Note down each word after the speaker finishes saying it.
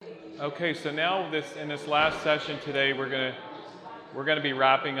Okay, so now in this last session today, we're gonna be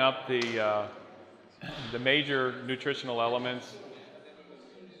wrapping up the major nutritional elements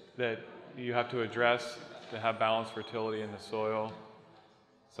that you have to address to have balanced fertility in the soil.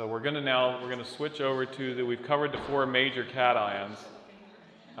 So we're gonna switch over to we've covered the 4 major cations.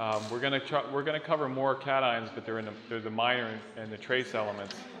 We're gonna cover more cations, but they're the minor and the trace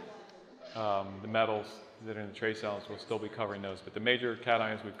elements. The metals that are in the trace elements, we'll still be covering those. But the major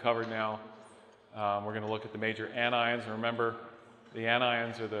cations we've covered now. We're going to look at the major anions. And remember, the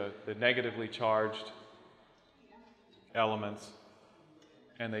anions are the negatively charged elements,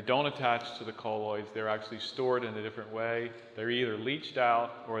 and they don't attach to the colloids. They're actually stored in a different way. They're either leached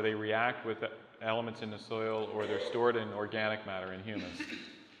out, or they react with the elements in the soil, or they're stored in organic matter, in humus,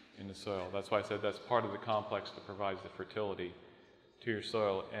 in the soil. That's why I said that's part of the complex that provides the fertility to your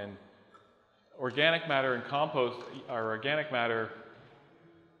soil. And organic matter and compost, or organic matter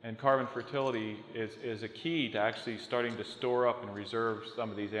and carbon fertility is a key to actually starting to store up and reserve some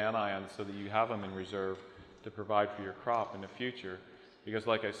of these anions so that you have them in reserve to provide for your crop in the future. Because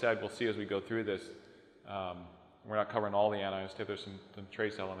like I said, we'll see as we go through this, we're not covering all the anions too. There's some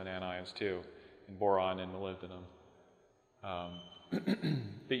trace element anions too, and boron and molybdenum.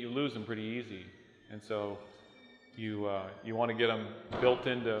 That you lose them pretty easy. And so you want to get them built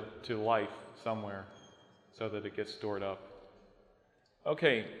into life somewhere so that it gets stored up.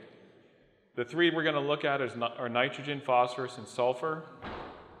 Okay, the 3 we're going to look at are nitrogen, phosphorus, and sulfur.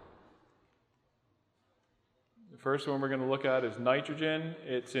 The first one we're going to look at is nitrogen.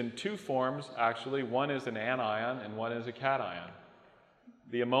 It's in 2 forms, actually. One is an anion and one is a cation.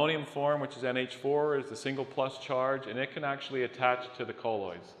 The ammonium form, which is NH4, is the single plus charge, and it can actually attach to the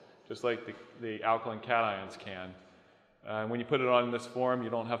colloids, just like the alkaline cations can. When you put it on in this form, you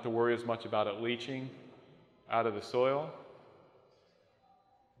don't have to worry as much about it leaching out of the soil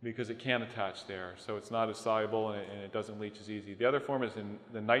because it can attach there. So it's not as soluble and it doesn't leach as easy. The other form is in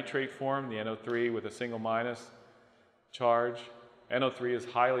the nitrate form, the NO3 with a single minus charge. NO3 is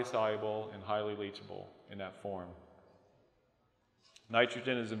highly soluble and highly leachable in that form.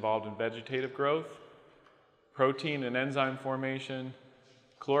 Nitrogen is involved in vegetative growth, protein and enzyme formation,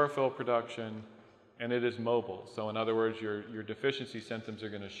 chlorophyll production, and it is mobile. So in other words, your deficiency symptoms are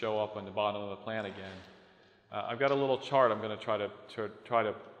going to show up on the bottom of the plant again. I've got a little chart I'm going to try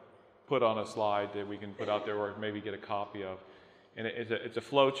to put on a slide that we can put out there or maybe get a copy of. And it's a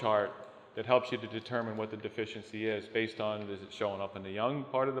flow chart that helps you to determine what the deficiency is based on, is it showing up in the young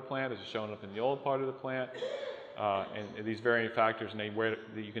part of the plant, is it showing up in the old part of the plant, and these varying factors, and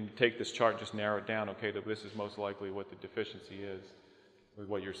you can take this chart and just narrow it down. Okay, this is most likely what the deficiency is with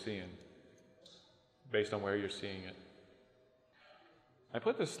what you're seeing, based on where you're seeing it. I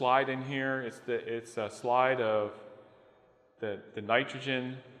put this slide in here. It's a slide of the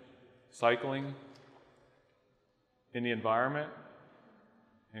nitrogen cycling in the environment.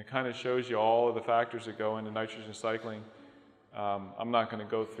 And it kind of shows you all of the factors that go into nitrogen cycling. I'm not going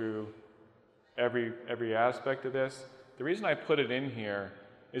to go through every aspect of this. The reason I put it in here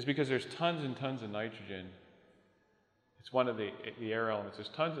is because there's tons and tons of nitrogen. It's one of the air elements. There's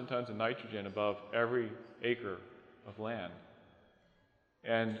tons and tons of nitrogen above every acre of land.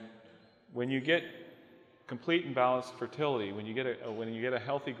 And when you get complete and balanced fertility, when you get a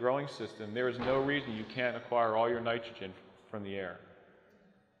healthy growing system, there is no reason you can't acquire all your nitrogen from the air.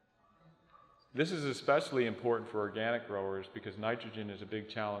 This is especially important for organic growers because nitrogen is a big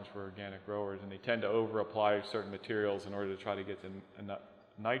challenge for organic growers, and they tend to over-apply certain materials in order to try to get the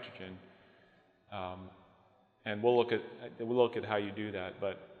nitrogen. And we'll look at how you do that,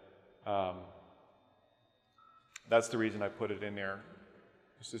 but that's the reason I put it in there.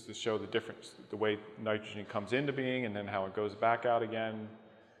 It's just to show the difference, the way nitrogen comes into being and then how it goes back out again.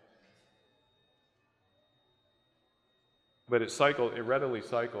 But it readily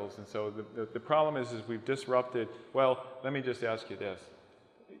cycles, and so the problem is we've disrupted. Well, let me just ask you this.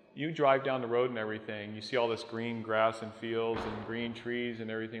 You drive down the road and everything, you see all this green grass and fields and green trees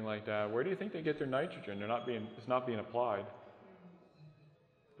and everything like that. Where do you think they get their nitrogen? It's not being applied.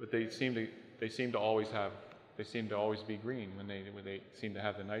 But they seem to always be green when they seem to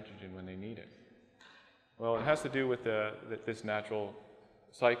have the nitrogen when they need it. Well, it has to do with this natural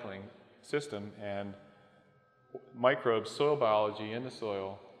cycling system, and microbes, soil biology in the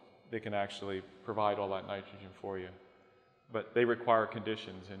soil, they can actually provide all that nitrogen for you. But they require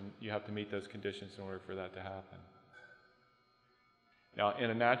conditions, and you have to meet those conditions in order for that to happen. Now, in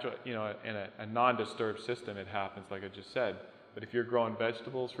a natural, in a non-disturbed system, it happens like I just said. But if you're growing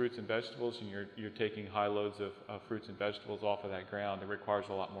vegetables, fruits and vegetables, and you're taking high loads of fruits and vegetables off of that ground, it requires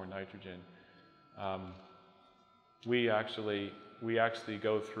a lot more nitrogen. We actually we actually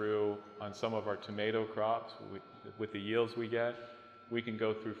go through, on some of our tomato crops, with the yields we get, we can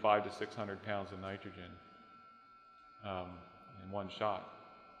go through 500 to 600 pounds of nitrogen in one shot.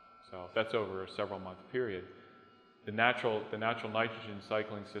 So that's over a several month period. The natural nitrogen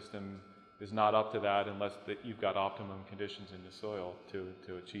cycling system is not up to that unless you've got optimum conditions in the soil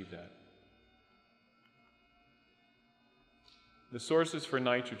to achieve that. The sources for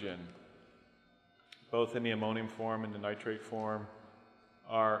nitrogen, both in the ammonium form and the nitrate form,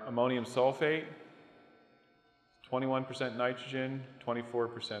 are ammonium sulfate, 21% nitrogen,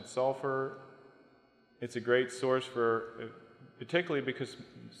 24% sulfur. It's a great source particularly because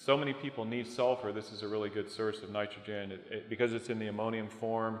so many people need sulfur. This is a really good source of nitrogen. Because it's in the ammonium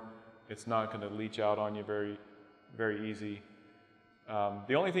form, it's not going to leach out on you very, very easy.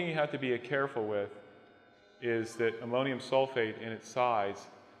 The only thing you have to be careful with is that ammonium sulfate in its size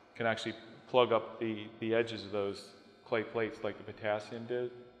can actually plug up the edges of those clay plates like the potassium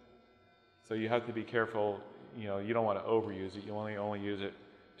did. So you have to be careful. You don't want to overuse it. You only use it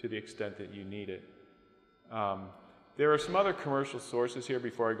to the extent that you need it. There are some other commercial sources here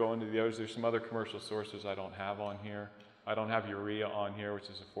before I go into the others. There's some other commercial sources I don't have on here. I don't have urea on here, which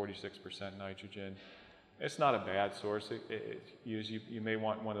is a 46% nitrogen. It's not a bad source. You may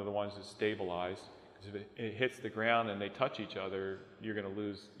want one of the ones that's stabilized, because if it hits the ground and they touch each other, you're going to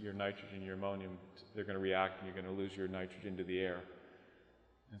lose your nitrogen, your ammonium. They're going to react and you're going to lose your nitrogen to the air.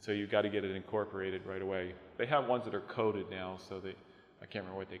 And so you've got to get it incorporated right away. They have ones that are coated now, so I can't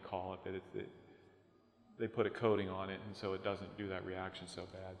remember what they call it, but they put a coating on it, and so it doesn't do that reaction so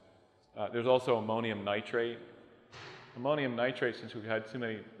bad. There's also ammonium nitrate. Ammonium nitrate, since we've had too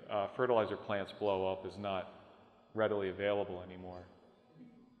many fertilizer plants blow up, is not readily available anymore,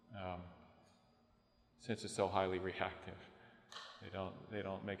 since it's so highly reactive. They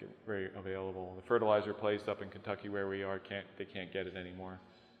don't make it very available. The fertilizer place up in Kentucky where we are, they can't get it anymore.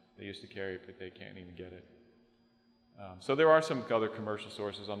 They used to carry it, but they can't even get it. So there are some other commercial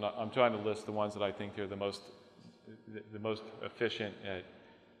sources. I'm trying to list the ones that I think are the most efficient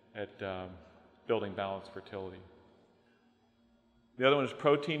at building balanced fertility. The other one is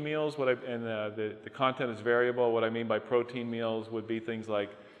protein meals. The content is variable. What I mean by protein meals would be things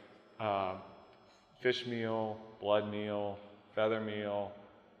like fish meal, blood meal, feather meal,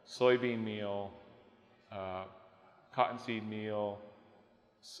 soybean meal, cottonseed meal.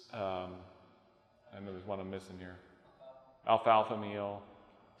 I know there's one I'm missing here. Alfalfa meal.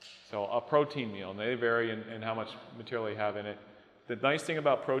 So a protein meal, and they vary in how much material they have in it. The nice thing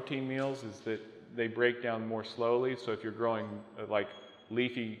about protein meals is that they break down more slowly. So if you're growing like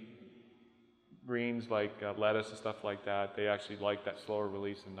leafy greens like lettuce and stuff like that, they actually like that slower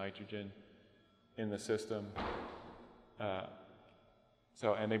release of nitrogen in the system.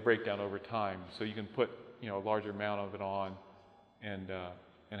 And they break down over time. So you can put a larger amount of it on and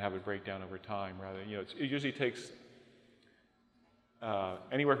have it break down over time. Rather, it usually takes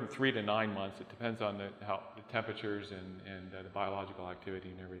anywhere from 3 to 9 months. It depends on the temperatures and the biological activity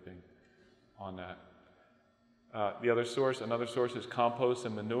and everything on that. Another source is compost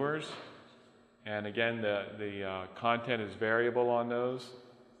and manures. And again, the content is variable on those,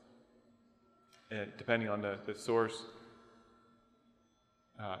 depending on the source.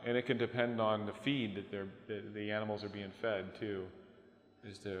 And it can depend on the feed that the animals are being fed too,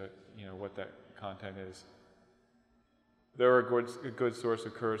 as to what that content is. They're a good source,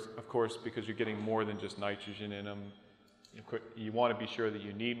 of course, because you're getting more than just nitrogen in them. You want to be sure that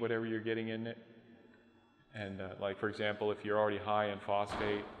you need whatever you're getting in it. And like, for example, if you're already high in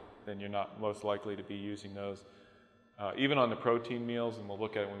phosphate, then you're not most likely to be using those. Even on the protein meals, and we'll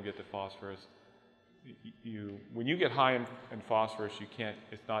look at it when we get to phosphorus, when you get high in phosphorus,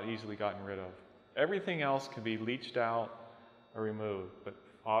 it's not easily gotten rid of. Everything else can be leached out or removed, but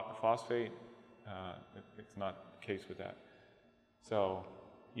phosphate, it's not the case with that. So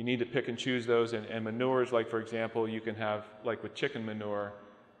you need to pick and choose those, and manures, like for example, you can have, like with chicken manure,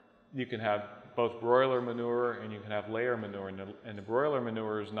 you can have both broiler manure and you can have layer manure, and the broiler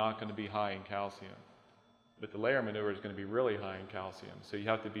manure is not going to be high in calcium, but the layer manure is going to be really high in calcium. So you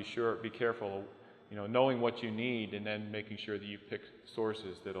have to be careful, knowing what you need, and then making sure that you pick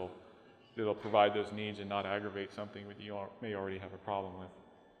sources that'll provide those needs and not aggravate something that you may already have a problem with.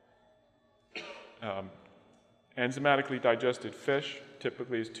 Enzymatically digested fish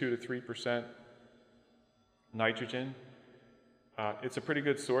typically is 2 to 3% nitrogen. It's a pretty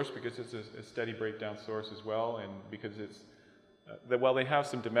good source because it's a steady breakdown source as well, and because they have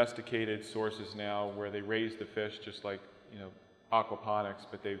some domesticated sources now where they raise the fish just like aquaponics,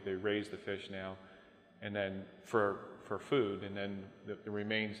 but they raise the fish now, and then for food, and then the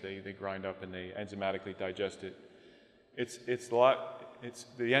remains they grind up and they enzymatically digest it it's a lot. It's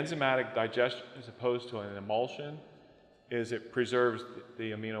the enzymatic digestion as opposed to an emulsion. Is it preserves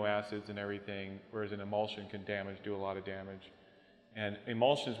the amino acids and everything, whereas an emulsion can do a lot of damage. And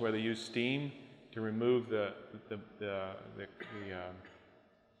emulsions where they use steam to remove the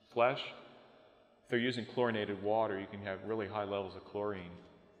flesh, if they're using chlorinated water, you can have really high levels of chlorine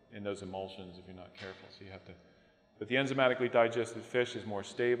in those emulsions if you're not careful. So you have to. But the enzymatically digested fish is more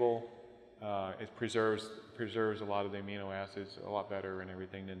stable. It preserves a lot of the amino acids a lot better and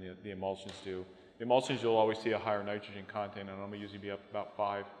everything than the emulsions do. The emulsions, you'll always see a higher nitrogen content, and it'll usually be up about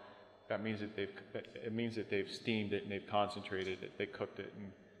 5. That means that they've steamed it and they've concentrated it. They cooked it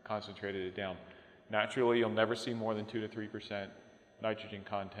and concentrated it down. Naturally, you'll never see more than 2 to 3% nitrogen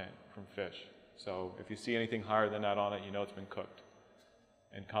content from fish. So if you see anything higher than that on it, you know it's been cooked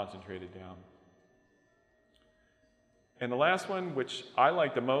and concentrated down. And the last one, which I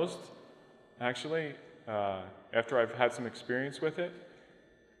like the most, actually, after I've had some experience with it,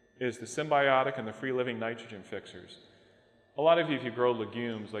 is the symbiotic and the free-living nitrogen fixers. A lot of you, if you grow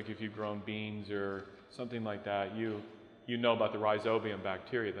legumes, like if you've grown beans or something like that, you know about the rhizobium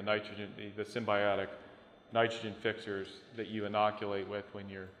bacteria, the symbiotic nitrogen fixers that you inoculate with when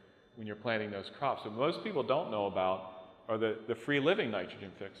you're planting those crops. What most people don't know about are the free-living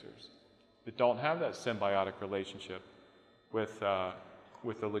nitrogen fixers that don't have that symbiotic relationship with the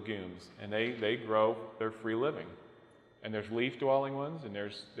legumes, and they grow. They're free-living. And there's leaf-dwelling ones, and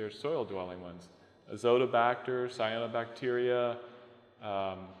there's soil-dwelling ones. Azotobacter, cyanobacteria.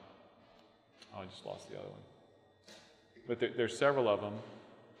 I just lost the other one. But there's several of them.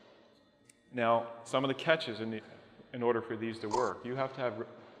 Now, some of the catches in order for these to work, you have to have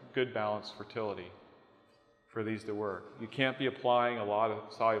good balanced fertility for these to work. You can't be applying a lot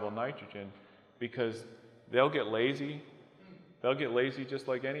of soluble nitrogen because they'll get lazy. They'll get lazy just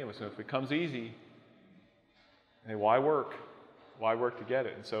like any of us. And if it comes easy, hey, why work? Why work to get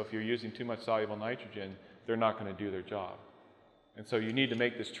it? And so if you're using too much soluble nitrogen, they're not going to do their job. And so you need to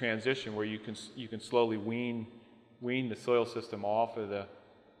make this transition where you can slowly wean the soil system off of the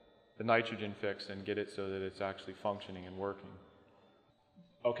nitrogen fix and get it so that it's actually functioning and working.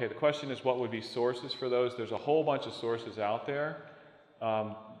 Okay, the question is what would be sources for those? There's a whole bunch of sources out there.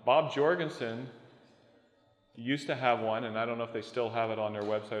 Bob Jorgensen used to have one, and I don't know if they still have it on their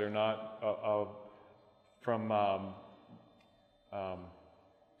website or not, from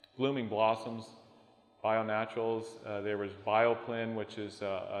Blooming Blossoms, Bionaturals. There was Bioplin, which is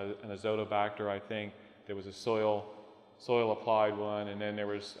an azotobacter, I think. There was a soil applied one, and then there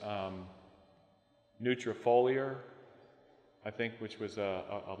was Nutrifoliar, I think, which was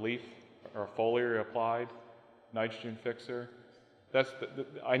a leaf or a foliar applied nitrogen fixer.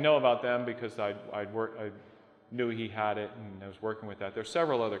 I know about them because I knew he had it and I was working with that. There's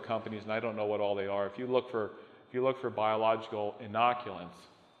several other companies, and I don't know what all they are. If you look for biological inoculants,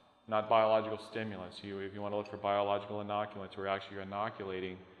 not biological stimulants, if you want to look for biological inoculants, we're actually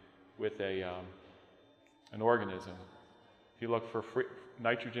inoculating with an organism. If you look for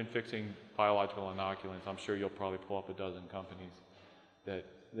nitrogen-fixing biological inoculants, I'm sure you'll probably pull up a dozen companies that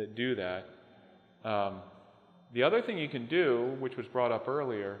do that. The other thing you can do, which was brought up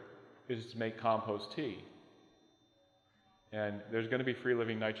earlier, is to make compost tea. And there's going to be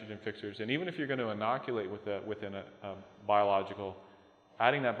free-living nitrogen fixers. And even if you're going to inoculate within a biological,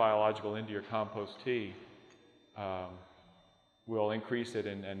 adding that biological into your compost tea will increase it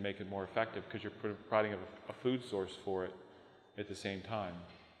and make it more effective because you're providing a food source for it at the same time.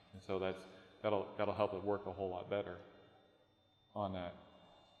 And so that'll help it work a whole lot better on that.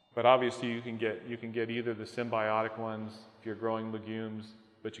 But obviously you can get either the symbiotic ones if you're growing legumes,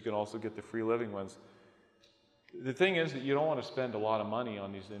 but you can also get the free-living ones. The thing is that you don't want to spend a lot of money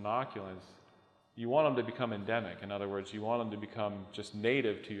on these inoculants. You want them to become endemic. In other words, you want them to become just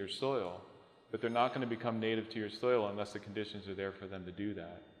native to your soil. But they're not going to become native to your soil unless the conditions are there for them to do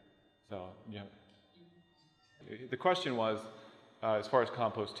that. So, the question was, as far as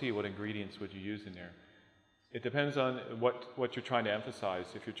compost tea, what ingredients would you use in there? It depends on what you're trying to emphasize.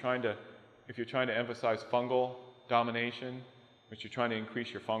 If you're trying to emphasize fungal domination, which you're trying to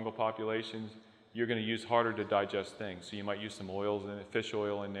increase your fungal populations, you're going to use harder to digest things. So you might use some oils in it, fish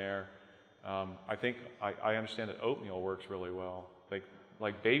oil in there. I think I understand that oatmeal works really well,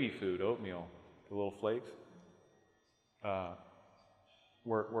 like baby food oatmeal, the little flakes.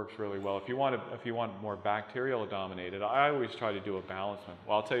 Works really well. If you want more bacterial dominated, I always try to do a balanced one.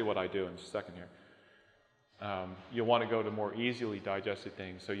 Well, I'll tell you what I do in just a second here. You'll want to go to more easily digested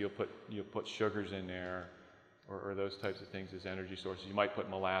things, so you'll put sugars in there, or those types of things as energy sources. You might put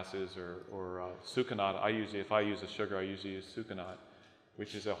molasses or sucanat. If I use a sugar, I usually use sucanat,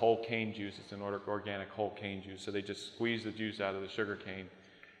 which is a whole cane juice. It's an organic whole cane juice. So they just squeeze the juice out of the sugar cane,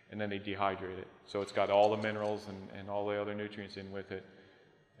 and then they dehydrate it. So it's got all the minerals and all the other nutrients in with it.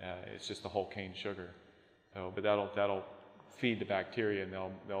 It's just the whole cane sugar. So, but that'll feed the bacteria, and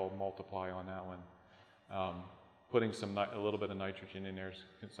they'll multiply on that one. Putting a little bit of nitrogen in there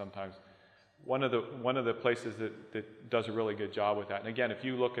sometimes. One of the places that does a really good job with that. And again, if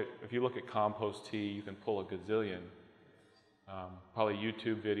you look at compost tea, you can pull a gazillion, probably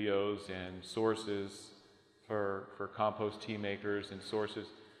YouTube videos and sources for compost tea makers and sources.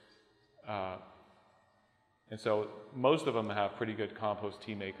 And so most of them have pretty good compost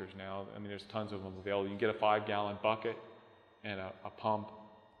tea makers now. I mean, there's tons of them available. You can get a 5-gallon bucket and a pump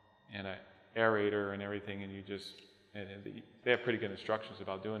and an aerator and everything, and they have pretty good instructions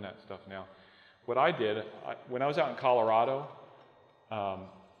about doing that stuff now. What I did, when I was out in Colorado,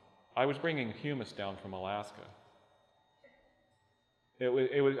 I was bringing humus down from Alaska.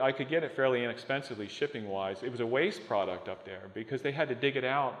 I could get it fairly inexpensively shipping-wise. It was a waste product up there because they had to dig it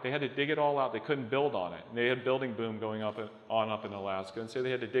out. They had to dig it all out. They couldn't build on it. And they had a building boom going up in Alaska, and so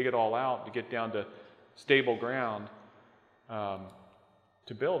they had to dig it all out to get down to stable ground to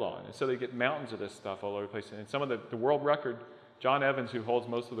build on. And so they get mountains of this stuff all over the place. And some of the world record, John Evans, who holds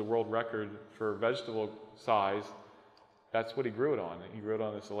most of the world record for vegetable size, that's what he grew it on. He grew it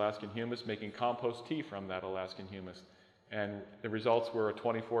on this Alaskan humus, making compost tea from that Alaskan humus. And the results were a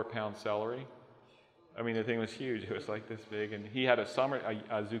 24-pound celery. I mean, the thing was huge. It was like this big. And he had a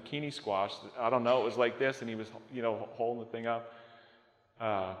zucchini squash. I don't know, it was like this, and he was, holding the thing up.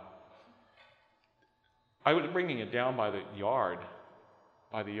 I was bringing it down by the yard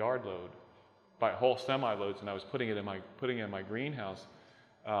load, by whole semi-loads, and I was putting it in my greenhouse.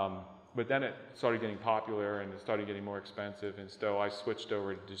 But then it started getting popular, and it started getting more expensive, and so I switched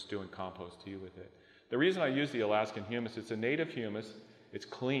over to just doing compost tea with it. The reason I use the Alaskan humus, it's a native humus, it's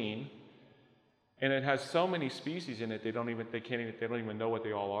clean, and it has so many species in it they don't even know what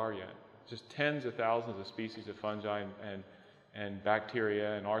they all are yet. Just tens of thousands of species of fungi and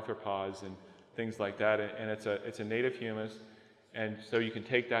bacteria and arthropods and things like that. And it's a native humus, and so you can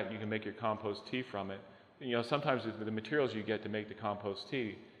take that and you can make your compost tea from it. Sometimes the materials you get to make the compost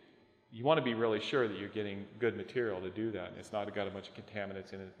tea, you want to be really sure that you're getting good material to do that. And it's not got a bunch of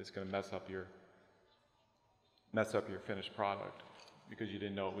contaminants in it that's going to mess up your finished product because you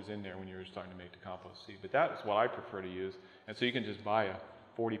didn't know it was in there when you were starting to make the compost tea. But that is what I prefer to use. And so you can just buy a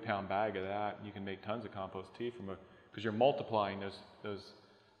 40-pound bag of that, and you can make tons of compost tea because you're multiplying those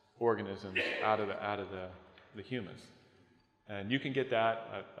organisms out of the humus. And you can get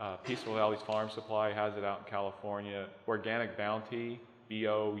that. Peaceful Valley's Farm Supply has it out in California. Organic Bounty,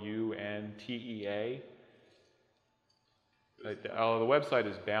 BOUNTEA. The website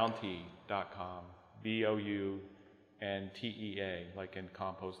is bounty.com. BOUNTEA, like in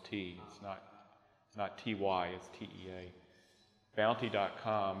compost tea. It's not TY, it's TEA.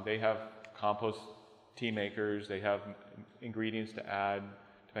 Bounty.com. They have compost tea makers. They have ingredients to add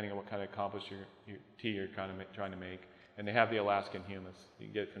depending on what kind of compost tea you're trying to make. And they have the Alaskan humus. You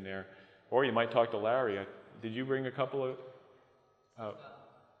can get it from there. Or you might talk to Larry. Did you bring a couple of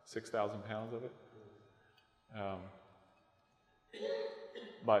 6,000 pounds of it?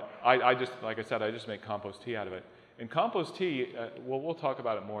 But I just, like I said, I just make compost tea out of it. And compost tea, we'll talk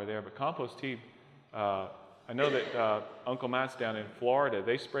about it more there, but compost tea, I know that Uncle Matt's down in Florida,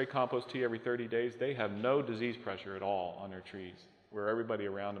 they spray compost tea every 30 days. They have no disease pressure at all on their trees, where everybody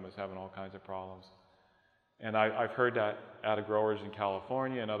around them is having all kinds of problems. And I've heard that out of growers in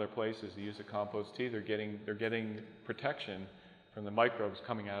California and other places, the use of compost tea, they're getting protection from the microbes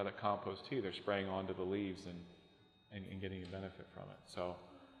coming out of the compost tea. They're spraying onto the leaves and getting a benefit from it. So,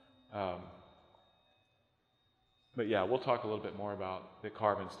 but yeah, we'll talk a little bit more about the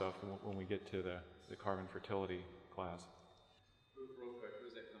carbon stuff when we get to the carbon fertility class. Real quick,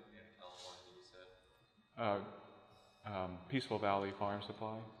 who's that company in California you said? Peaceful Valley Farm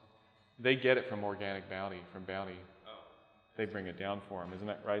Supply. They get it from Organic Bounty, from Bounty. Oh. They bring it down for them, isn't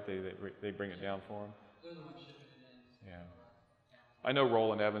that right? They bring it down for them? They're the ones shipping it in. Yeah. I know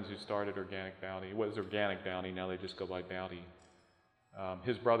Roland Evans, who started Organic Bounty. It was Organic Bounty, now they just go by Bounty.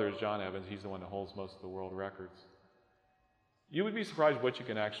 His brother is John Evans. He's the one that holds most of the world records. You would be surprised what you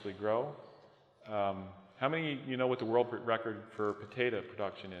can actually grow. How many know what the world record for potato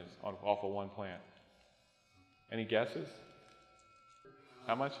production is off of one plant? Any guesses?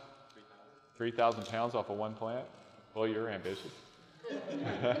 How much? 3,000 pounds off of one plant? Well, you're ambitious.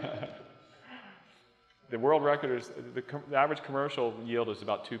 The world record is, the average commercial yield is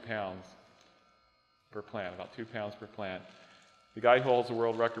about 2 pounds per plant, about 2 pounds per plant. The guy who holds the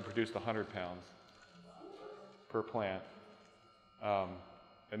world record produced 100 pounds per plant.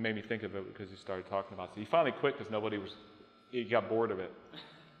 it made me think of it because he started talking about it. He finally quit because he got bored of it.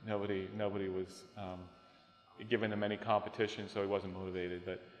 Nobody was giving him any competition, so he wasn't motivated.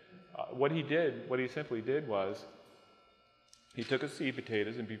 But what he simply did was, he took his seed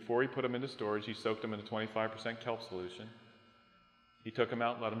potatoes, and before he put them into storage, he soaked them in a 25% kelp solution. He took them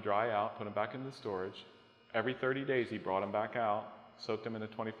out, let them dry out, put them back into the storage. Every 30 days, he brought them back out, soaked them in a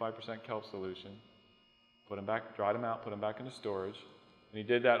 25% kelp solution, put them back, dried them out, put them back into storage. And he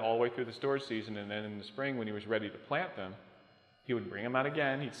did that all the way through the storage season, and then in the spring, when he was ready to plant them, he would bring them out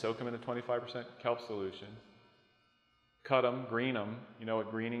again, he'd soak them in a 25% kelp solution, cut them, green them. You know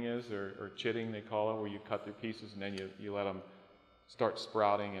what greening is, or chitting they call it, where you cut their pieces and then you let them start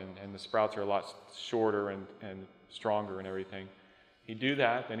sprouting, and the sprouts are a lot shorter and stronger and everything. He'd do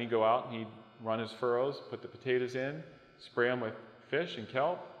that, then he'd go out and he'd run his furrows, put the potatoes in, spray them with fish and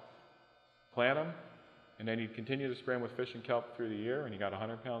kelp, plant them, and then he'd continue to spray them with fish and kelp through the year, and he got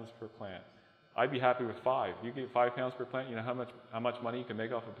 100 pounds per plant. I'd be happy with 5. You get 5 pounds per plant, you know how much money you can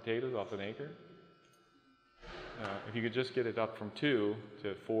make off of potatoes off an acre? If you could just get it up from 2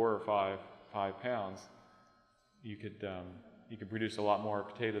 to 4 or 5 pounds, you could produce a lot more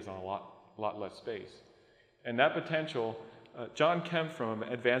potatoes on a lot less space. And that potential, John Kemp from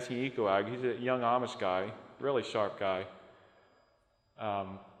Advancing EcoAg, he's a young Amish guy, really sharp guy.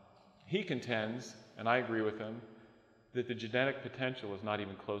 He contends, and I agree with him, that the genetic potential is not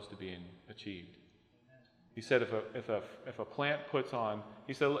even close to being achieved. He said if a plant puts on,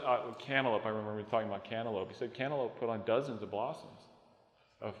 he said cantaloupe, I remember we were talking about cantaloupe, he said cantaloupe put on dozens of blossoms,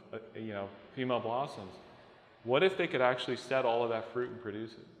 of female blossoms. What if they could actually set all of that fruit and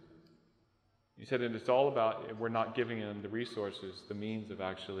produce it? He said, and it's all about, we're not giving them the resources, the means of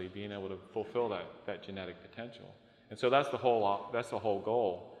actually being able to fulfill that genetic potential. And so that's the whole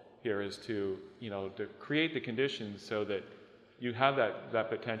goal here, is to create the conditions so that you have that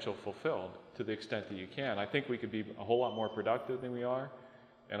potential fulfilled to the extent that you can. I think we could be a whole lot more productive than we are,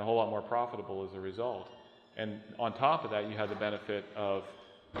 and a whole lot more profitable as a result. And on top of that, you have the benefit of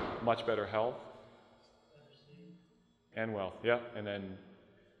much better health and wealth. Yeah, and then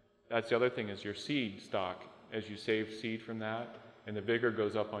that's the other thing, is your seed stock. As you save seed from that, and the vigor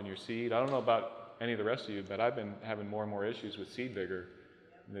goes up on your seed. I don't know about any of the rest of you, but I've been having more and more issues with seed vigor.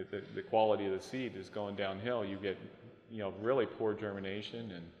 The quality of the seed is going downhill. You get really poor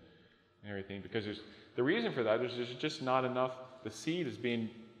germination and everything, because the reason for that is there's just not enough. The seed is being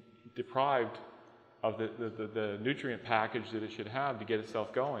deprived of the nutrient package that it should have to get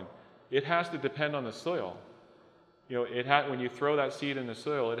itself going. It has to depend on the soil. When you throw that seed in the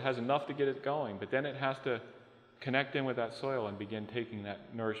soil, it has enough to get it going, but then it has to connect in with that soil and begin taking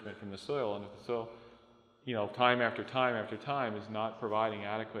that nourishment from the soil. And if the soil, time after time after time is not providing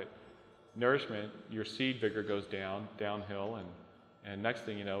adequate nourishment, your seed vigor goes downhill, and next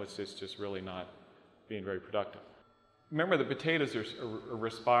thing you know, it's just really not being very productive. Remember, the potatoes are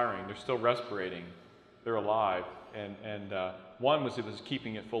respiring. They're still respirating. They're alive. And one was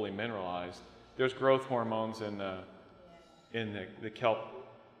keeping it fully mineralized. There's growth hormones in the kelp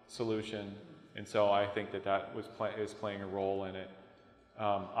solution, and so I think that is playing a role in it.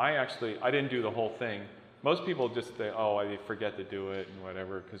 I didn't do the whole thing. Most people just say, they forget to do it and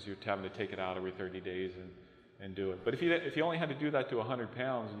whatever, because you're having to take it out every 30 days and do it. But if you only had to do that to 100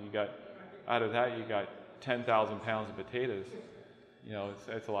 pounds, and out of that you got 10,000 pounds of potatoes,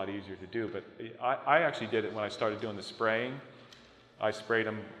 it's a lot easier to do. But I actually did it when I started doing the spraying. I sprayed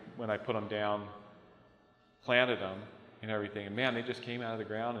them when I put them down, planted them and everything, and man, they just came out of the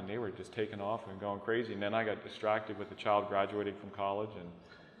ground and they were just taking off and going crazy. And then I got distracted with the child graduating from college,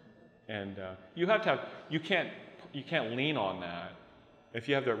 and you can't lean on that. If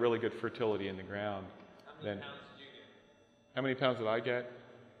you have that really good fertility in the ground, then How many pounds did you get? how many pounds did I get?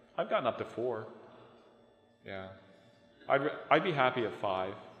 I've gotten up to 4. Yeah, I'd be happy at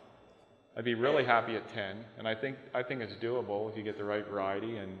 5. I'd be really happy at 10, and I think it's doable if you get the right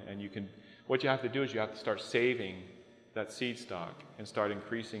variety, and you can. What you have to do is you have to start saving that seed stock and start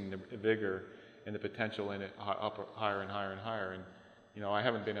increasing the vigor and the potential in it up higher and higher and higher. And I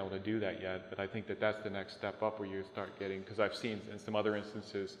haven't been able to do that yet, but I think that's the next step up, where you start getting, because I've seen in some other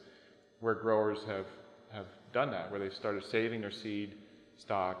instances where growers have done that, where they've started saving their seed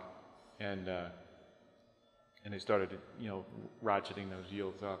stock and they started ratcheting those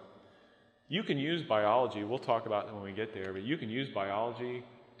yields up. You can use biology. We'll talk about it when we get there, but you can use biology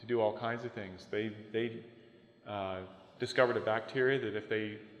to do all kinds of things. They discovered a bacteria that if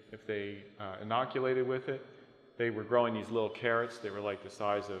they inoculated with it, they were growing these little carrots. They were like the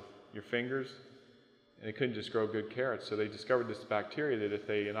size of your fingers, and they couldn't just grow good carrots. So they discovered this bacteria that if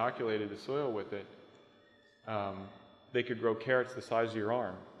they inoculated the soil with it, they could grow carrots the size of your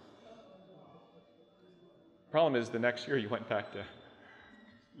arm. Problem is, the next year you went back to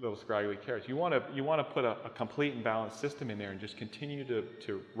little scraggly carrots. You want to put a complete and balanced system in there and just continue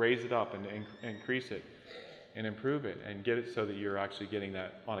to raise it up and increase it and improve it and get it so that you're actually getting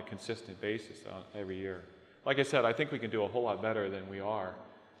that on a consistent basis every year. Like I said, I think we can do a whole lot better than we are,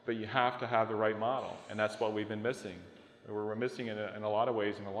 but you have to have the right model, and that's what we've been missing. We're missing in a lot of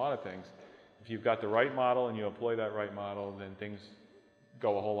ways in a lot of things. If you've got the right model and you employ that right model, then things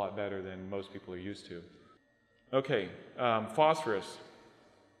go a whole lot better than most people are used to. Okay, phosphorus.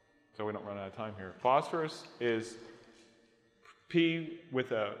 So we don't run out of time here. Phosphorus is P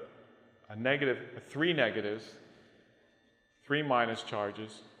with three negatives, 3 minus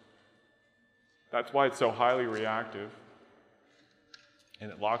charges. That's why it's so highly reactive,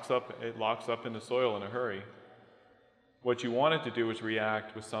 and it locks up in the soil in a hurry. What you want it to do is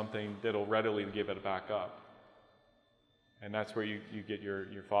react with something that'll readily give it back up, and that's where you get your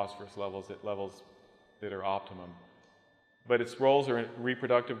phosphorus levels at levels that are optimum. But its roles are in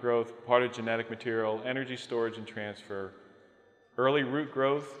reproductive growth, part of genetic material, energy storage and transfer, early root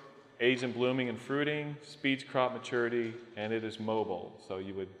growth, aids in blooming and fruiting, speeds crop maturity, and it is mobile. So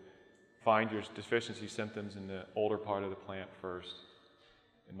you would find your deficiency symptoms in the older part of the plant first,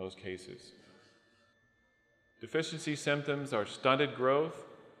 in most cases. Deficiency symptoms are stunted growth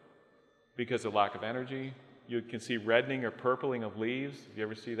because of lack of energy. You can see reddening or purpling of leaves. If you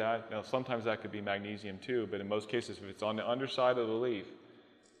ever see that, now sometimes that could be magnesium too, but in most cases, if it's on the underside of the leaf,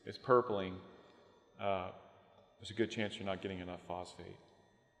 it's purpling, there's a good chance you're not getting enough phosphate.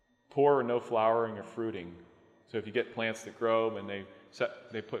 Poor or no flowering or fruiting. So if you get plants that grow and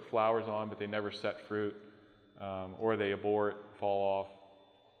they put flowers on, but they never set fruit, or they abort, fall off,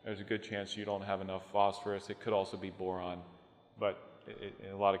 there's a good chance you don't have enough phosphorus. It could also be boron, but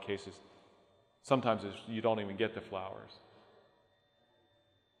in a lot of cases, sometimes you don't even get the flowers.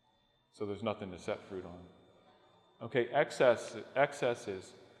 So there's nothing to set fruit on. Okay,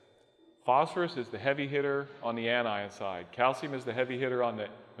 excesses. Phosphorus is the heavy hitter on the anion side. Calcium is the heavy hitter on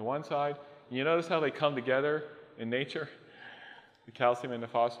the one side. And you notice how they come together in nature? The calcium and the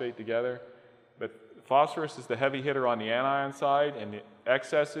phosphate together. But phosphorus is the heavy hitter on the anion side, and the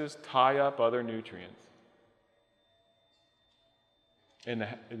excesses tie up other nutrients. And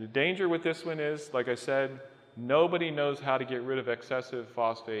the danger with this one is, like I said, nobody knows how to get rid of excessive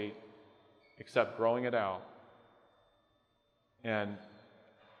phosphate except growing it out. And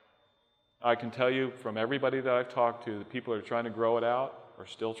I can tell you from everybody that I've talked to, the people that are trying to grow it out are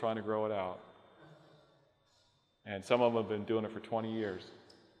still trying to grow it out. And some of them have been doing it for 20 years.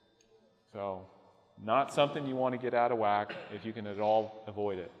 So, not something you want to get out of whack if you can at all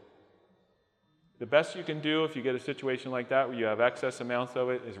avoid it. The best you can do if you get a situation like that where you have excess amounts of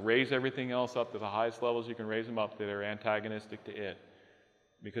it is raise everything else up to the highest levels you can raise them up that are antagonistic to it,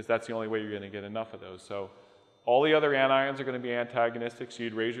 because that's the only way you're going to get enough of those. So all the other anions are going to be antagonistic, so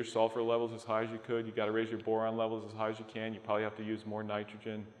you'd raise your sulfur levels as high as you could. You've got to raise your boron levels as high as you can. You probably have to use more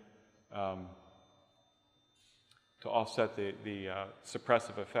nitrogen to offset the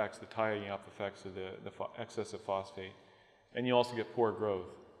suppressive effects, the tying up effects of the excessive phosphate. And you also get poor growth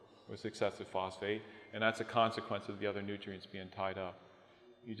with excessive phosphate, and that's a consequence of the other nutrients being tied up.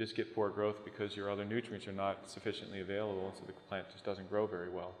 You just get poor growth because your other nutrients are not sufficiently available, and so the plant just doesn't grow very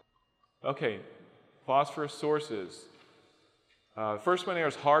well. Okay, phosphorus sources. First one there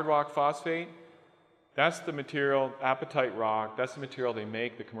is hard rock phosphate. That's the material, apatite rock, that's the material they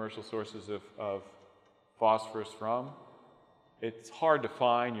make the commercial sources of phosphorus from. It's hard to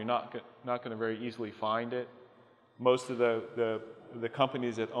find. You're not going to very easily find it. Most of the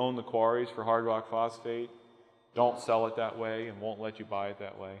companies that own the quarries for hard rock phosphate don't sell it that way and won't let you buy it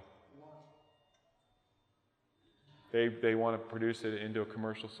that way. They want to produce it into a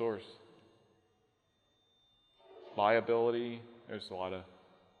commercial source. Liability, there's a lot of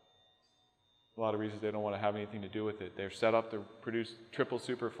reasons they don't want to have anything to do with it. They're set up to produce triple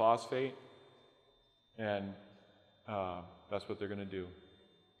superphosphate, and that's what they're going to do.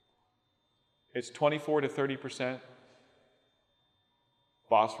 It's 24 to 30%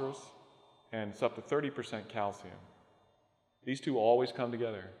 phosphorus, and it's up to 30% calcium. These two always come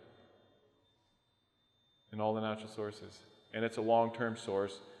together in all the natural sources, and it's a long-term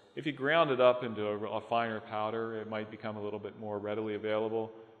source. If you ground it up into a finer powder, it might become a little bit more readily available,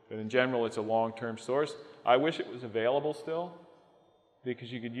 but in general, it's a long-term source. I wish it was available still,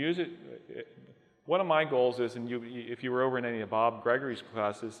 because you could use it. One of my goals is, and if you were over in any of Bob Gregory's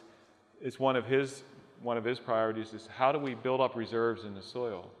classes, it's one of his priorities is how do we build up reserves in the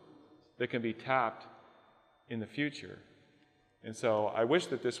soil that can be tapped in the future. And so I wish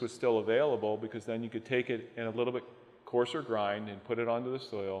that this was still available, because then you could take it in a little bit coarser grind and put it onto the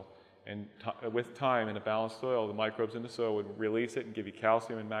soil. And with time in a balanced soil, the microbes in the soil would release it and give you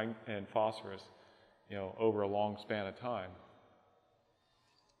calcium and phosphorus, over a long span of time.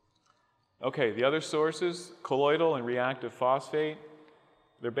 Okay, the other sources, colloidal and reactive phosphate,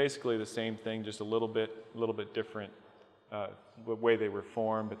 they're basically the same thing, just a little bit different the way they were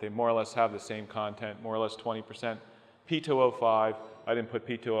formed, but they more or less have the same content, more or less 20%. P2O5, I didn't put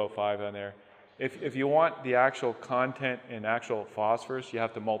P2O5 on there. If you want the actual content in actual phosphorus, you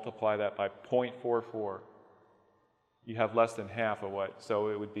have to multiply that by 0.44. You have less than half of what, so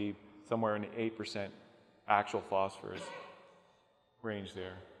it would be somewhere in the 8% actual phosphorus range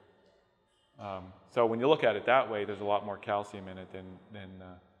there. So when you look at it that way, there's a lot more calcium in it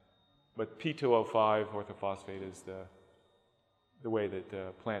but P2O5 orthophosphate is the way that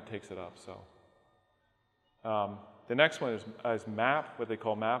the plant takes it up. So the next one is MAP, what they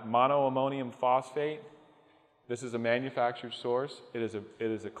call MAP, monoammonium phosphate. This is a manufactured source. It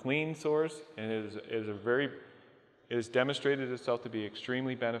is a clean source, and it has demonstrated itself to be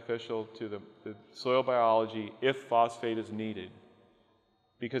extremely beneficial to the soil biology if phosphate is needed,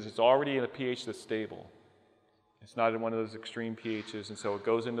 because it's already at a pH that's stable. It's not in one of those extreme pHs, and so it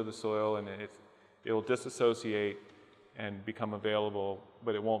goes into the soil and it'll disassociate and become available,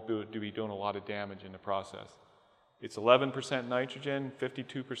 but it won't be doing a lot of damage in the process. It's 11% nitrogen,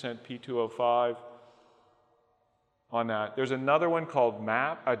 52% P2O5 on that. There's another one called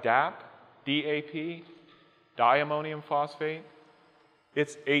DAP, DAP, diammonium phosphate.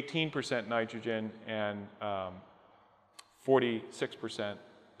 It's 18% nitrogen and 46%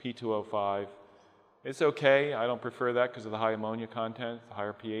 P2O5. It's okay. I don't prefer that because of the high ammonia content, the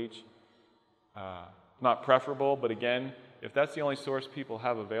higher pH. Not preferable, but again, if that's the only source people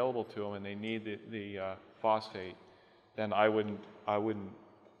have available to them and they need the phosphate, then I wouldn't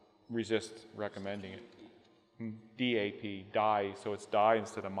resist recommending it. DAP, di, so it's di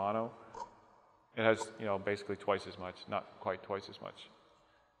instead of mono. It has, basically twice as much, not quite twice as much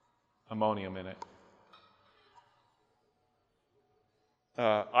ammonium in it.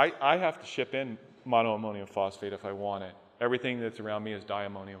 I have to ship in monoammonium phosphate if I want it. Everything that's around me is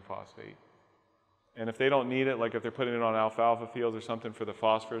diammonium phosphate. And if they don't need it, like if they're putting it on alfalfa fields or something for the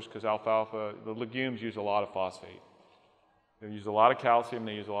phosphorus, because the legumes use a lot of phosphate. They use a lot of calcium,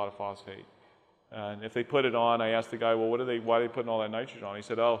 they use a lot of phosphate. And if they put it on, I asked the guy, well, why are they putting all that nitrogen on? He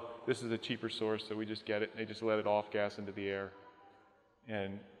said, oh, this is a cheaper source, so we just get it. They just let it off gas into the air,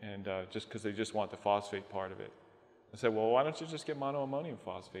 and just because they just want the phosphate part of it. I said, well, why don't you just get monoammonium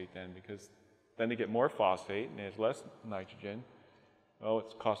phosphate then? Because then they get more phosphate and there's less nitrogen. Oh,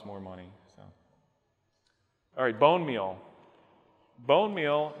 it costs more money. So, all right, bone meal. Bone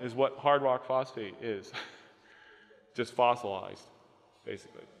meal is what hard rock phosphate is, just fossilized,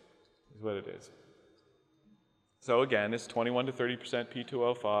 basically, is what it is. So again, it's 21 to 30%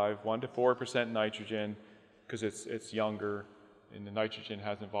 P2O5, 1 to 4% nitrogen, because it's younger and the nitrogen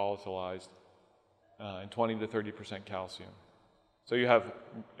hasn't volatilized, and 20 to 30% calcium. So you have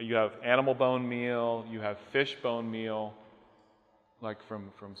animal bone meal, you have fish bone meal, like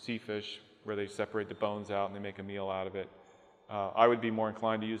from sea fish, where they separate the bones out and they make a meal out of it. I would be more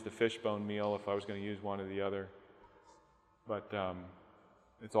inclined to use the fish bone meal if I was going to use one or the other, but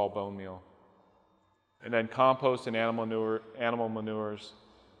it's all bone meal. And then compost and animal manures,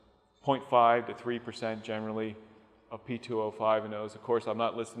 0.5 to 3% generally of P2O5 in those. Of course, I'm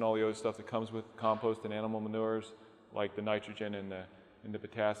not listing all the other stuff that comes with compost and animal manures, like the nitrogen and the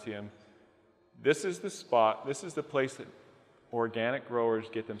potassium. This is the spot, this is the place that organic growers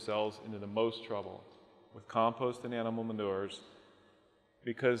get themselves into the most trouble with compost and animal manures,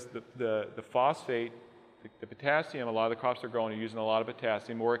 because the phosphate, the potassium, a lot of the crops they're growing are using a lot of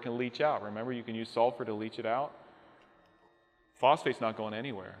potassium, or it can leach out. Remember, you can use sulfur to leach it out. Phosphate's not going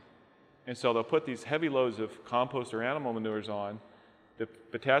anywhere. And so they'll put these heavy loads of compost or animal manures on. The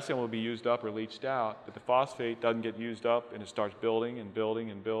potassium will be used up or leached out, but the phosphate doesn't get used up, and it starts building and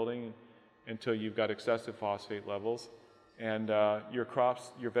building and building until you've got excessive phosphate levels. And your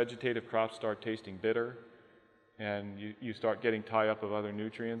vegetative crops start tasting bitter, and you start getting tied up of other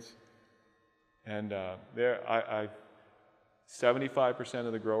nutrients. And 75%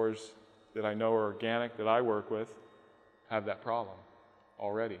 of the growers that I know are organic that I work with have that problem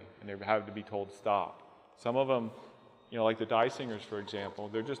already, and they have to be told to stop. Some of them, like the Dysingers, for example,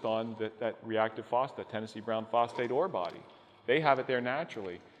 they're just on that reactive phosphate, that Tennessee brown phosphate ore body. They have it there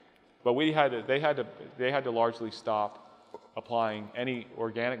naturally, but they had to largely stop applying any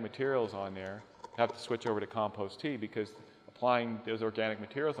organic materials on there. Have to switch over to compost tea, because applying those organic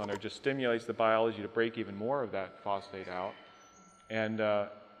materials on there just stimulates the biology to break even more of that phosphate out, and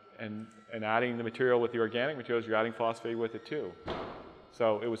and adding the material with the organic materials, you're adding phosphate with it too.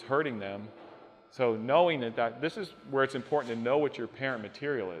 So it was hurting them. So knowing that this is where it's important to know what your parent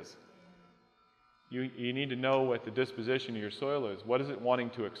material is. You need to know what the disposition of your soil is. What is it wanting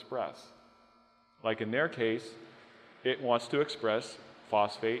to express? Like in their case, it wants to express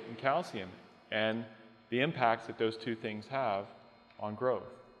phosphate and calcium and the impacts that those two things have on growth.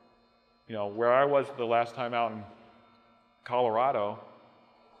 You know, where I was the last time out in Colorado,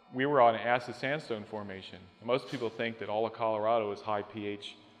 we were on an acid sandstone formation. Most people think that all of Colorado is high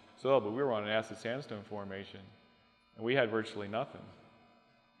pH soil, but we were on an acid sandstone formation, and we had virtually nothing.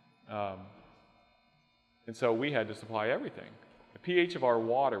 And so we had to supply everything. The pH of our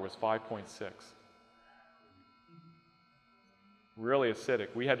water was 5.6. Really acidic.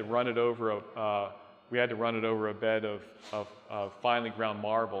 We had to run it over a bed of finely ground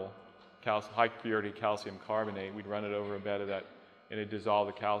marble, high purity calcium carbonate. We'd run it over a bed of that, and it dissolved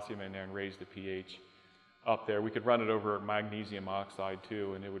the calcium in there and raised the pH up there. We could run it over magnesium oxide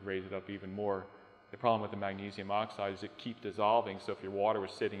too, and it would raise it up even more. The problem with the magnesium oxide is it keeps dissolving, so if your water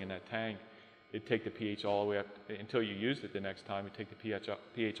was sitting in that tank, it'd take the pH all the way up, until you used it the next time, it'd take the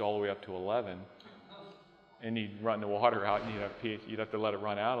pH all the way up to 11. And you'd run the water out, and you'd have to let it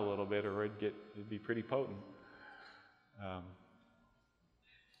run out a little bit, or it'd be pretty potent.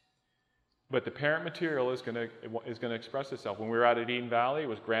 But the parent material is going to express itself. When we were out at Eden Valley, it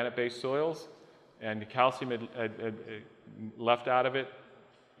was granite-based soils, and the calcium had left out of it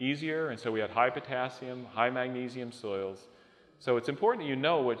easier, and so we had high potassium, high magnesium soils. So it's important that you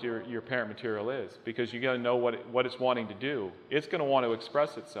know what your parent material is, because you got to know what it's wanting to do. It's going to want to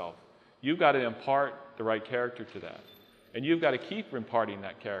express itself. You've got to impart the right character to that, and you've got to keep imparting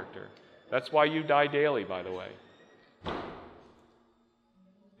that character. That's why you die daily, by the way.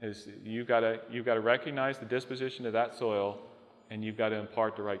 You've got to recognize the disposition of that soil, and you've got to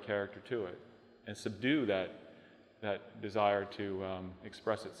impart the right character to it, and subdue that desire to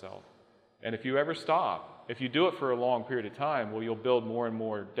express itself. And if you ever stop, if you do it for a long period of time, well, you'll build more and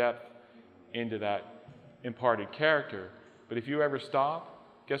more depth into that imparted character. But if you ever stop,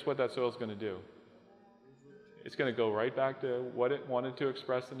 guess what that soil is going to do? It's going to go right back to what it wanted to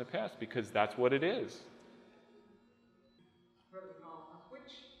express in the past, because that's what it is. Which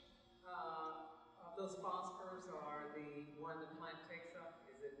of those phosphors are the one the plant takes up?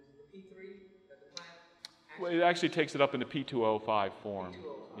 Is it the P3 that the plant actually... Well, it actually takes it up in the P2O5 form.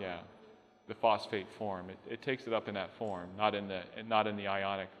 P2O5. Yeah, the phosphate form. It takes it up in that form, not in the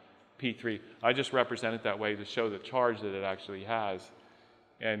ionic P3. I just represent it that way to show the charge that it actually has.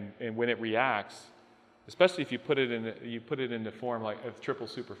 And when it reacts, especially if you put it in the form like of triple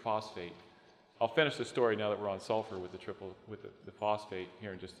superphosphate. I'll finish the story now that we're on sulfur with the phosphate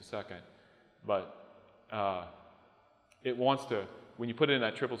here in just a second. But it wants to, when you put it in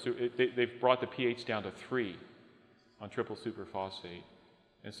that triple super, they've brought the pH down to 3 on triple superphosphate.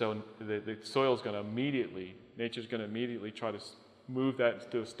 And so the soil's going to immediately, nature's going to immediately try to move that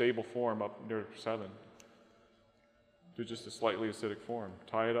to a stable form up near 7. To just a slightly acidic form.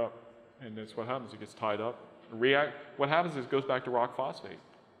 Tie it up, and that's what happens. It gets tied up. What happens is it goes back to rock phosphate.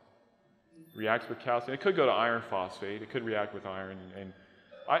 Reacts with calcium. It could go to iron phosphate. It could react with iron. And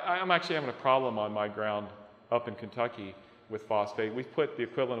I'm actually having a problem on my ground up in Kentucky with phosphate. We've put the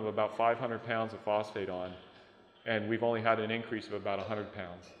equivalent of about 500 pounds of phosphate on, and we've only had an increase of about 100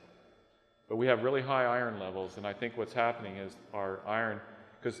 pounds. But we have really high iron levels, and I think what's happening is our iron,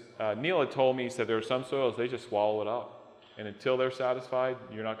 because Neil had told me, he said there are some soils, they just swallow it up. And until they're satisfied,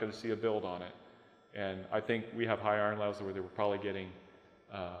 you're not going to see a build on it. And I think we have high iron levels where they were probably getting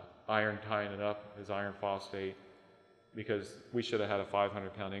iron tying it up as iron phosphate, because we should have had a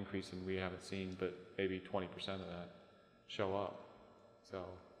 500-pound increase, and we haven't seen but maybe 20% of that show up. So,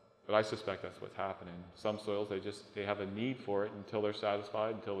 but I suspect that's what's happening. Some soils, they have a need for it until they're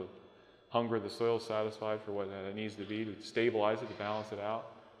satisfied, until the hunger of the soil is satisfied for what it needs to be to stabilize it, to balance it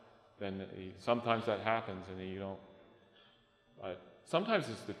out. Then sometimes that happens, and then you don't. But sometimes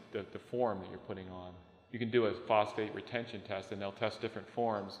it's the form that you're putting on. You can do a phosphate retention test, and they'll test different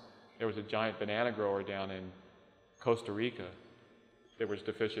forms. There was a giant banana grower down in Costa Rica that was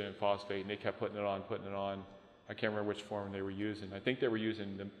deficient in phosphate, and they kept putting it on. I can't remember which form they were using. I think they were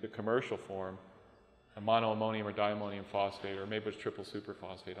using the commercial form, a monoammonium or diammonium phosphate, or maybe it was triple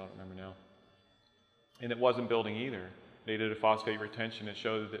superphosphate, I don't remember now. And it wasn't building either. They did a phosphate retention that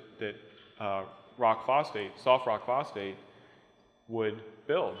showed that rock phosphate, soft rock phosphate, would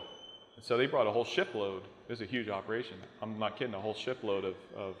build. And so they brought a whole shipload. It was a huge operation. I'm not kidding, a whole shipload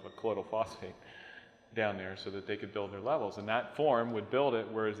of colloidal phosphate down there so that they could build their levels. And that form would build it,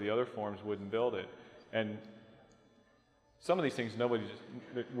 whereas the other forms wouldn't build it. And some of these things,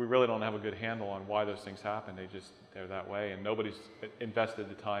 we really don't have a good handle on why those things happen. They're that way, and nobody's invested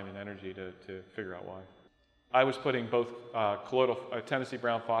the time and energy to figure out why. I was putting both colloidal Tennessee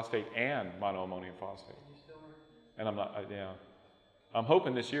brown phosphate and monoammonium phosphate. And I'm not, I'm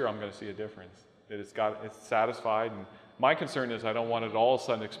hoping this year I'm going to see a difference. That it's satisfied, and my concern is I don't want it to all of a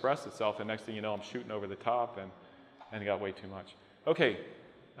sudden express itself, and next thing you know I'm shooting over the top and it got way too much. Okay,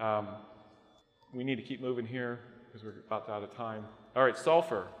 we need to keep moving here because we're about out of time. All right,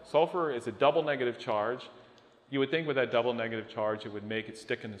 sulfur. Sulfur is a double negative charge. You would think with that double negative charge it would make it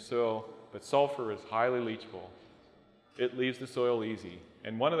stick in the soil, but sulfur is highly leachable. It leaves the soil easy.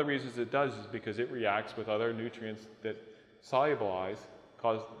 And one of the reasons it does is because it reacts with other nutrients that solubilize,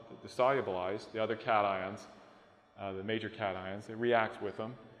 the other cations, the major cations. It reacts with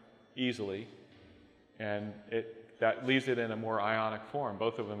them easily, and that leaves it in a more ionic form,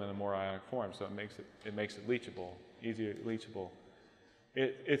 both of them in a more ionic form, so it makes it leachable, easier leachable.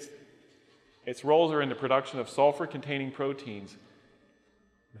 Its roles are in the production of sulfur-containing proteins.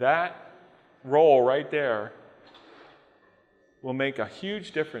 That role right there will make a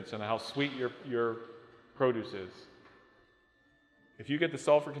huge difference in how sweet your produce is. If you get the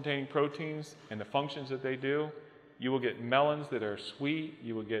sulfur-containing proteins and the functions that they do, you will get melons that are sweet.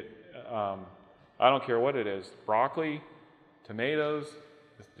 You will get, I don't care what it is, broccoli, tomatoes,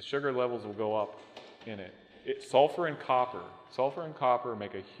 the sugar levels will go up in it. Sulfur and copper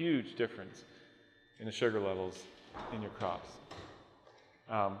make a huge difference in the sugar levels in your crops.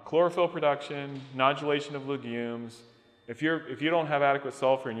 Chlorophyll production, nodulation of legumes. If you don't have adequate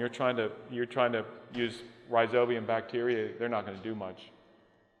sulfur and you're trying to use rhizobium bacteria, they're not going to do much.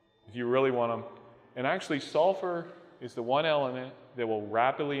 If you really want them, and actually sulfur is the one element that will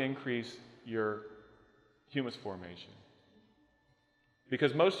rapidly increase your humus formation.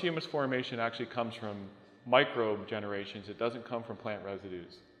 Because most humus formation actually comes from microbe generations. It doesn't come from plant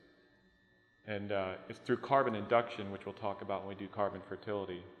residues. And it's through carbon induction, which we'll talk about when we do carbon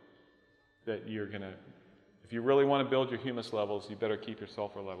fertility, that you're going to, if you really want to build your humus levels, you better keep your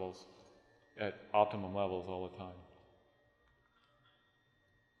sulfur levels at optimum levels all the time.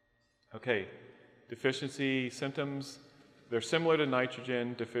 Okay, deficiency symptoms. They're similar to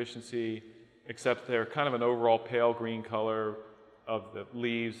nitrogen deficiency, except they're kind of an overall pale green color of the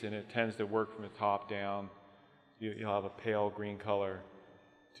leaves, and it tends to work from the top down. You'll have a pale green color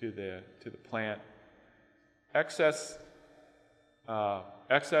to the plant. Excess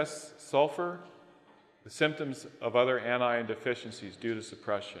sulfur, the symptoms of other anion deficiencies due to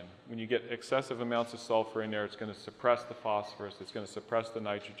suppression. When you get excessive amounts of sulfur in there, it's going to suppress the phosphorus, it's going to suppress the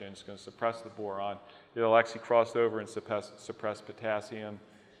nitrogen, it's going to suppress the boron. It'll actually cross over and suppress potassium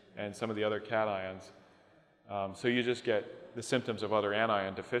and some of the other cations. So you just get the symptoms of other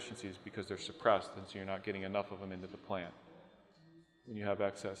anion deficiencies because they're suppressed, and so you're not getting enough of them into the plant when you have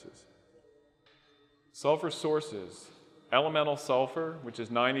excesses. Sulfur sources. Elemental sulfur, which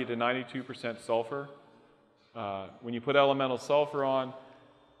is 90 to 92% sulfur. When you put elemental sulfur on,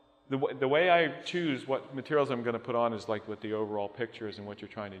 the way I choose what materials I'm going to put on is like what the overall picture is and what you're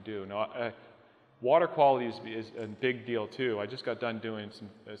trying to do. Now, water quality is a big deal too. I just got done doing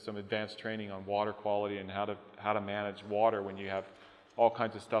some advanced training on water quality and how to manage water when you have all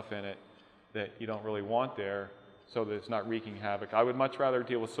kinds of stuff in it that you don't really want there, so that it's not wreaking havoc. I would much rather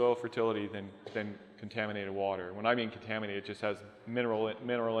deal with soil fertility than contaminated water. When I mean contaminated, it just has mineral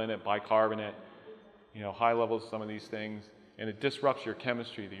in it, bicarbonate, high levels of some of these things, and it disrupts your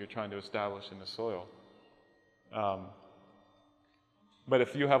chemistry that you're trying to establish in the soil. But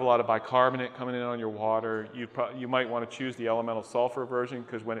if you have a lot of bicarbonate coming in on your water, you might want to choose the elemental sulfur version,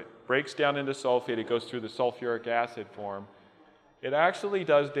 because when it breaks down into sulfate, it goes through the sulfuric acid form. It actually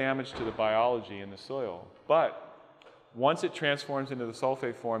does damage to the biology in the soil. But once it transforms into the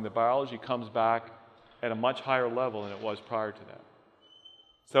sulfate form, the biology comes back at a much higher level than it was prior to that.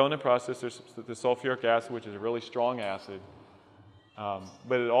 So in the process, there's the sulfuric acid, which is a really strong acid.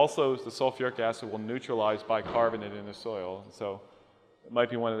 But it also, the sulfuric acid will neutralize bicarbonate in the soil. And so it might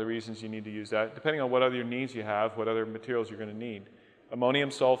be one of the reasons you need to use that, depending on what other needs you have, what other materials you're going to need. Ammonium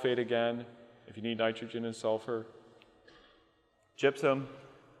sulfate again, if you need nitrogen and sulfur. Gypsum,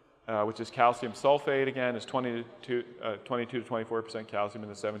 which is calcium sulfate again, is 22 to 24% calcium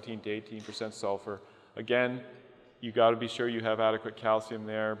and the 17 to 18% sulfur. Again, you got to be sure you have adequate calcium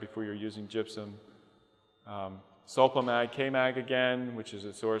there before you're using gypsum. Sulfomag, K-mag again, which is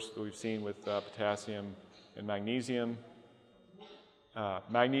a source that we've seen with potassium and magnesium.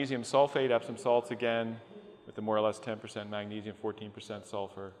 Magnesium sulfate, Epsom salts again, with the more or less 10% magnesium, 14%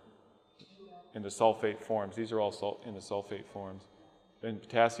 sulfur in the sulfate forms. These are all in the sulfate forms. Then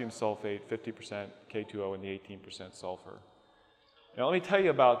potassium sulfate, 50% K2O, and the 18% sulfur. Now let me tell you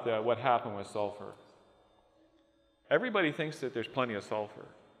about what happened with sulfur. Everybody thinks that there's plenty of sulfur.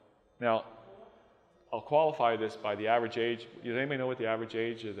 Now, I'll qualify this by the average age. Does anybody know what the average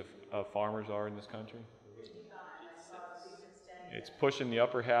age of farmers are in this country? It's pushing the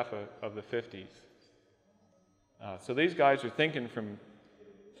upper half of the 50s. So these guys are thinking from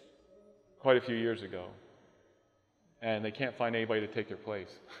quite a few years ago, and they can't find anybody to take their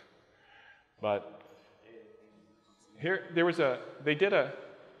place. But here, they did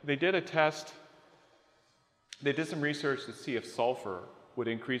a test. They did some research to see if sulfur would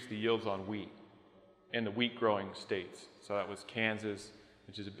increase the yields on wheat in the wheat growing states. So that was Kansas,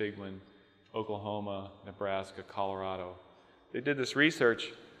 which is a big one, Oklahoma, Nebraska, Colorado. They did this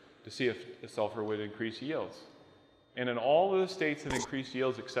research to see if the sulfur would increase yields. And in all of the states it increased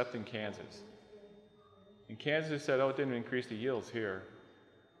yields except in Kansas. And Kansas said, oh, it didn't increase the yields here.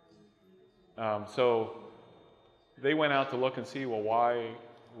 So they went out to look and see, well,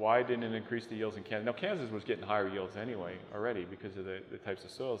 why didn't it increase the yields in Kansas? Now, Kansas was getting higher yields anyway already because of the types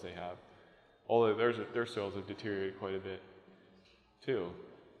of soils they have. Although their soils have deteriorated quite a bit too.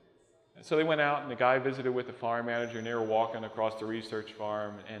 And so they went out, and the guy visited with the farm manager, and they were walking across the research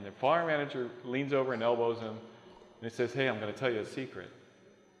farm, and the farm manager leans over and elbows him, and he says, hey, I'm going to tell you a secret.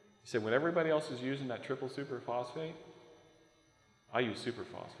 He said, when everybody else is using that triple superphosphate, I use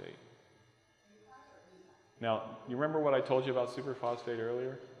superphosphate. Now, you remember what I told you about superphosphate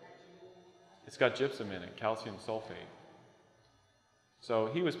earlier? It's got gypsum in it, calcium sulfate. So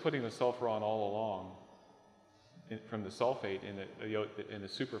he was putting the sulfur on all along from the sulfate in the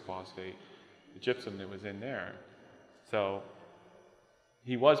superphosphate, the gypsum that was in there. So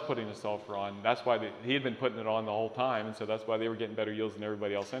he was putting the sulfur on. That's why he had been putting it on the whole time, and so that's why they were getting better yields than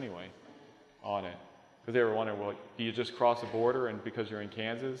everybody else anyway on it. Because they were wondering, well, do you just cross a border and because you're in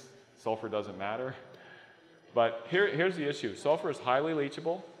Kansas, sulfur doesn't matter? But here's the issue. Sulfur is highly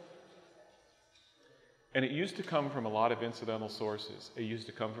leachable, and it used to come from a lot of incidental sources. It used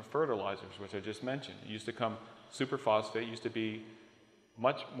to come from fertilizers, which I just mentioned. It used to come, superphosphate used to be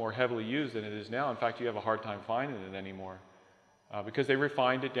much more heavily used than it is now. In fact, you have a hard time finding it anymore because they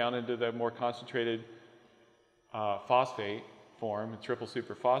refined it down into the more concentrated phosphate form, triple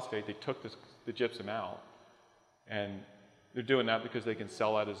superphosphate. They took the gypsum out, and they're doing that because they can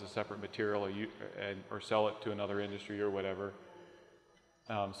sell that as a separate material or sell it to another industry or whatever.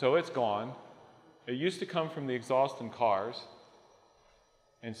 So it's gone. It used to come from the exhaust in cars,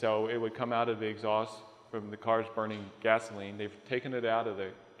 and so it would come out of the exhaust from the cars burning gasoline. They've taken it out of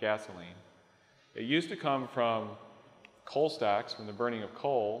the gasoline. It used to come from coal stacks, from the burning of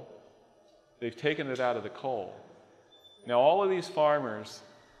coal. They've taken it out of the coal. Now, all of these farmers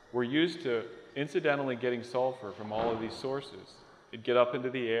were used to incidentally getting sulfur from all of these sources. It'd get up into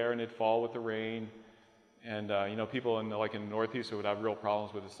the air and it'd fall with the rain. And people in the Northeast would have real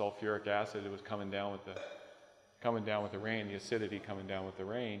problems with the sulfuric acid. It was coming down with the rain, the acidity coming down with the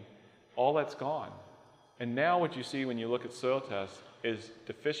rain. All that's gone. And now what you see when you look at soil tests is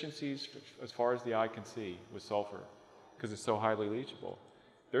deficiencies as far as the eye can see with sulfur because it's so highly leachable.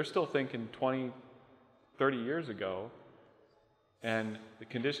 They're still thinking 20, 30 years ago, and the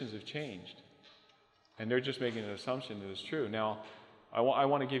conditions have changed. And they're just making an assumption that it's true. Now, I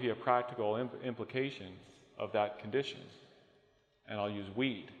want to give you a practical implication of that condition. And I'll use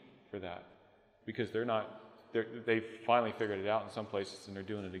wheat for that. Because they've finally figured it out in some places and they're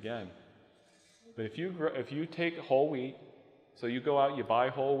doing it again. But if you take whole wheat, so you go out, you buy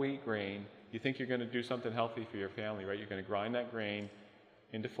whole wheat grain, you think you're going to do something healthy for your family, right? You're going to grind that grain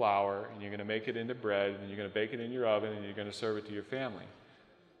into flour, and you're going to make it into bread, and you're going to bake it in your oven, and you're going to serve it to your family.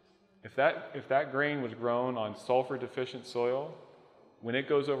 If that grain was grown on sulfur-deficient soil, when it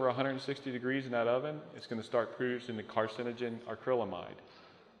goes over 160 degrees in that oven, it's going to start producing the carcinogen acrylamide.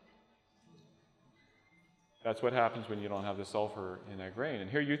 That's what happens when you don't have the sulfur in that grain. And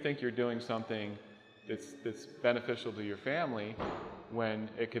here you think you're doing something that's beneficial to your family when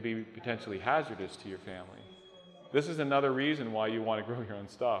it could be potentially hazardous to your family. This is another reason why you want to grow your own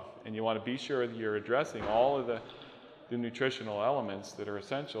stuff, and you want to be sure that you're addressing all of the nutritional elements that are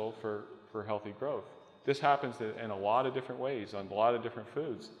essential for healthy growth. This happens in a lot of different ways on a lot of different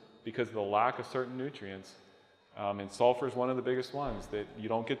foods because of the lack of certain nutrients. And sulfur is one of the biggest ones, that you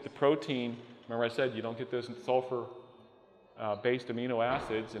don't get the protein. Remember I said you don't get those sulfur-based amino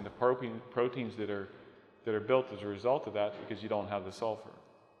acids and the proteins that are built as a result of that because you don't have the sulfur.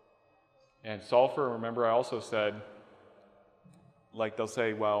 And sulfur, remember I also said, like they'll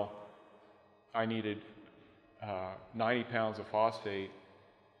say, well, I needed 90 pounds of phosphate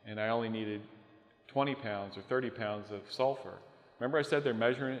and I only needed 20 pounds or 30 pounds of sulfur. Remember I said they're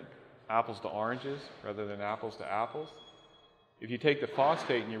measuring it apples to oranges rather than apples to apples? If you take the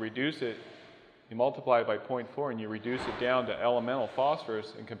phosphate and you reduce it, you multiply it by 0.4 and you reduce it down to elemental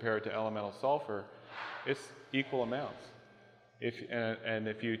phosphorus and compare it to elemental sulfur, it's equal amounts.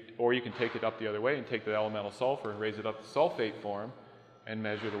 Or you can take it up the other way and take the elemental sulfur and raise it up to sulfate form and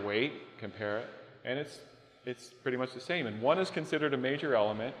measure the weight, compare it, and it's pretty much the same. And one is considered a major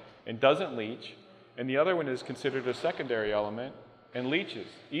element and doesn't leach, and the other one is considered a secondary element and leaches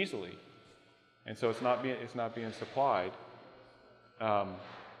easily. And so it's not being supplied. And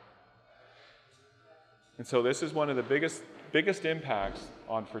so this is one of the biggest impacts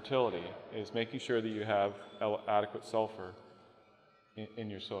on fertility, is making sure that you have adequate sulfur in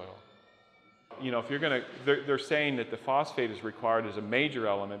your soil. You know, if you're going to, they're saying that the phosphate is required as a major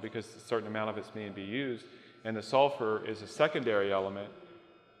element because a certain amount of it's being used, and the sulfur is a secondary element,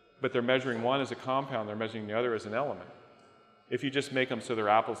 but they're measuring one as a compound, they're measuring the other as an element. If you just make them so they're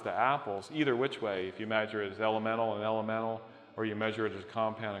apples to apples, either which way, if you measure it as elemental and elemental, or you measure it as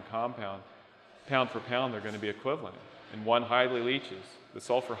compound and compound, pound for pound, they're going to be equivalent. And one highly leaches. The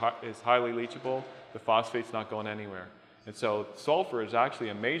sulfur is highly leachable, the phosphate's not going anywhere. And so sulfur is actually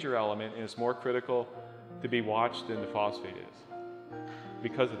a major element, and it's more critical to be watched than the phosphate is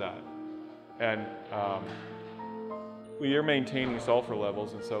because of that. And you're maintaining sulfur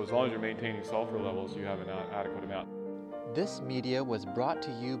levels, and so as long as you're maintaining sulfur levels, you have an adequate amount. This media was brought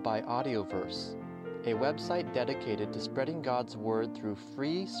to you by Audioverse, a website dedicated to spreading God's Word through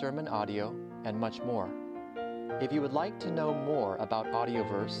free sermon audio and much more. If you would like to know more about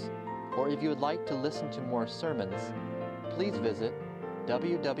Audioverse, or if you would like to listen to more sermons, please visit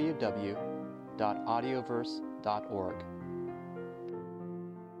www.audioverse.org.